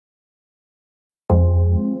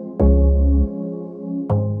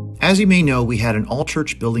As you may know, we had an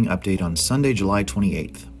all-church building update on Sunday, July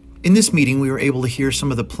 28th. In this meeting, we were able to hear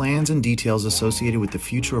some of the plans and details associated with the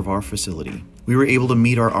future of our facility. We were able to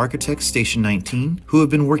meet our architects, Station 19, who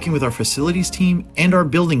have been working with our facilities team and our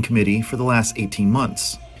building committee for the last 18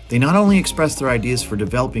 months. They not only expressed their ideas for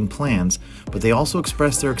developing plans, but they also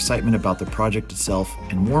expressed their excitement about the project itself,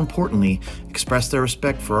 and more importantly, expressed their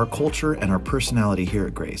respect for our culture and our personality here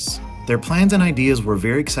at Grace. Their plans and ideas were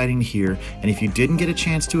very exciting to hear, and if you didn't get a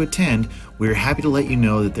chance to attend, we are happy to let you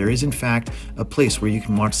know that there is in fact a place where you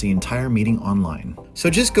can watch the entire meeting online. So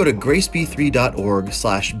just go to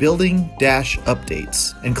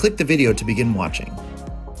graceb3.org/building-updates and click the video to begin watching.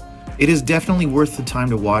 It is definitely worth the time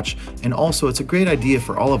to watch, and also it's a great idea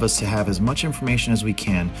for all of us to have as much information as we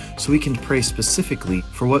can so we can pray specifically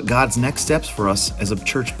for what God's next steps for us as a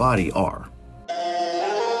church body are.